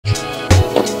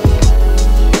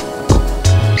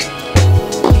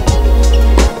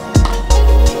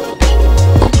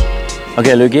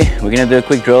Okay, Lukey, we're going to do a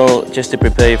quick drill just to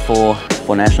prepare you for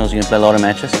nationals. You're going to play a lot of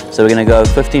matches. So we're going to go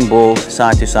 15 balls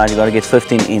side to side. You got to get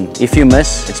 15 in. If you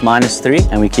miss, it's -3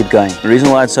 and we keep going. The reason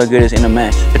why it's so good is in a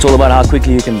match, it's all about how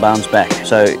quickly you can bounce back.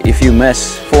 So if you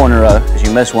miss 4 in a row, because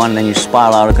you miss one, then you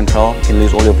spiral out of control, you can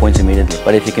lose all your points immediately.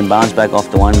 But if you can bounce back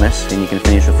after one miss, then you can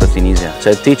finish with 15 easier.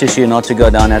 So it teaches you not to go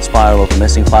down that spiral of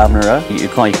missing 5 in a row. You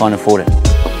can't afford it.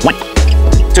 1,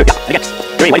 2, yeah, again.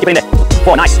 3, what do you keep in there?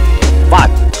 4, nice. 5,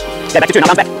 okay, back to 2, now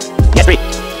bounce back. Yes, 3.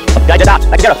 Okay, just out,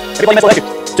 back to 0. Every ball you miss will hurt you.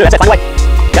 2, that's it, find a way.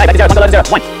 Okay, back to 0, come below 0.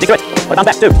 1, stick to it. Put it bounce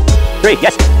back. 2, 3,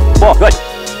 yes. 4, good.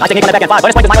 Nice technique on the back end. 5,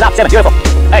 bonus point is 9 without. 7, beautiful.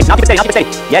 8, now keep it steady, now keep it steady.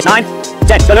 Yes, 9,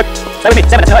 10, go Luke. Stay with me.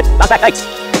 7, that's good. Bounce back, 8.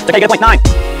 It's okay, you get a point. 9.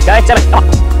 Okay, 7, come on.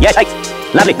 Yes, 8.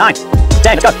 Lovely, 9.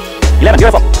 10, let's go. 11,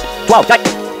 beautiful. 12, okay.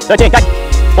 13, okay.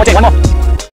 14, one more.